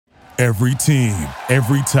Every team,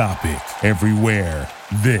 every topic, everywhere.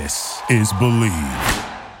 This is Believe.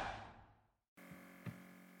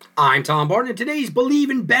 I'm Tom Barton, and today's Believe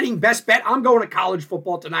in Betting Best Bet. I'm going to college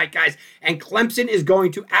football tonight, guys, and Clemson is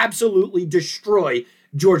going to absolutely destroy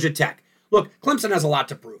Georgia Tech. Look, Clemson has a lot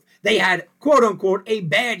to prove. They had, quote-unquote, a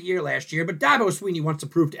bad year last year, but Dabo Swinney wants to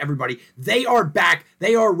prove to everybody they are back.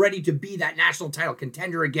 They are ready to be that national title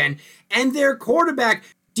contender again, and their quarterback,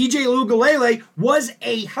 DJ Uiagalelei, was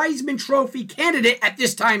a Heisman Trophy candidate at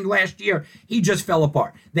this time last year. He just fell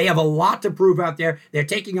apart. They have a lot to prove out there. They're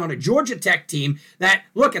taking on a Georgia Tech team that,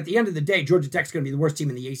 look, at the end of the day, Georgia Tech's going to be the worst team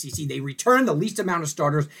in the ACC. They return the least amount of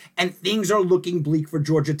starters, and things are looking bleak for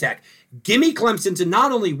Georgia Tech. Give me Clemson to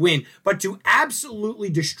not only win, but to absolutely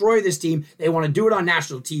destroy this team. They want to do it on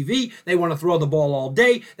national TV. They want to throw the ball all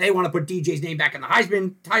day. They want to put DJ's name back in the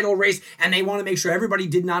Heisman title race, and they want to make sure everybody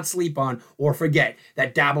did not sleep on or forget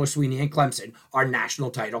that Dabo Swinney and Clemson are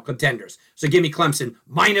national title contenders. So give me Clemson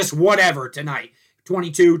minus whatever tonight,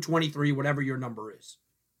 22, 23, whatever your number is.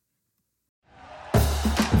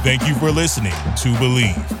 Thank you for listening to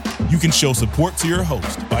Believe. You can show support to your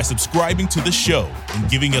host by subscribing to the show and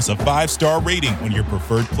giving us a 5-star rating on your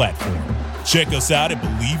preferred platform. Check us out at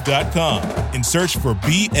Believe.com and search for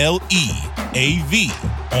BLEAV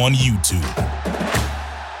on YouTube.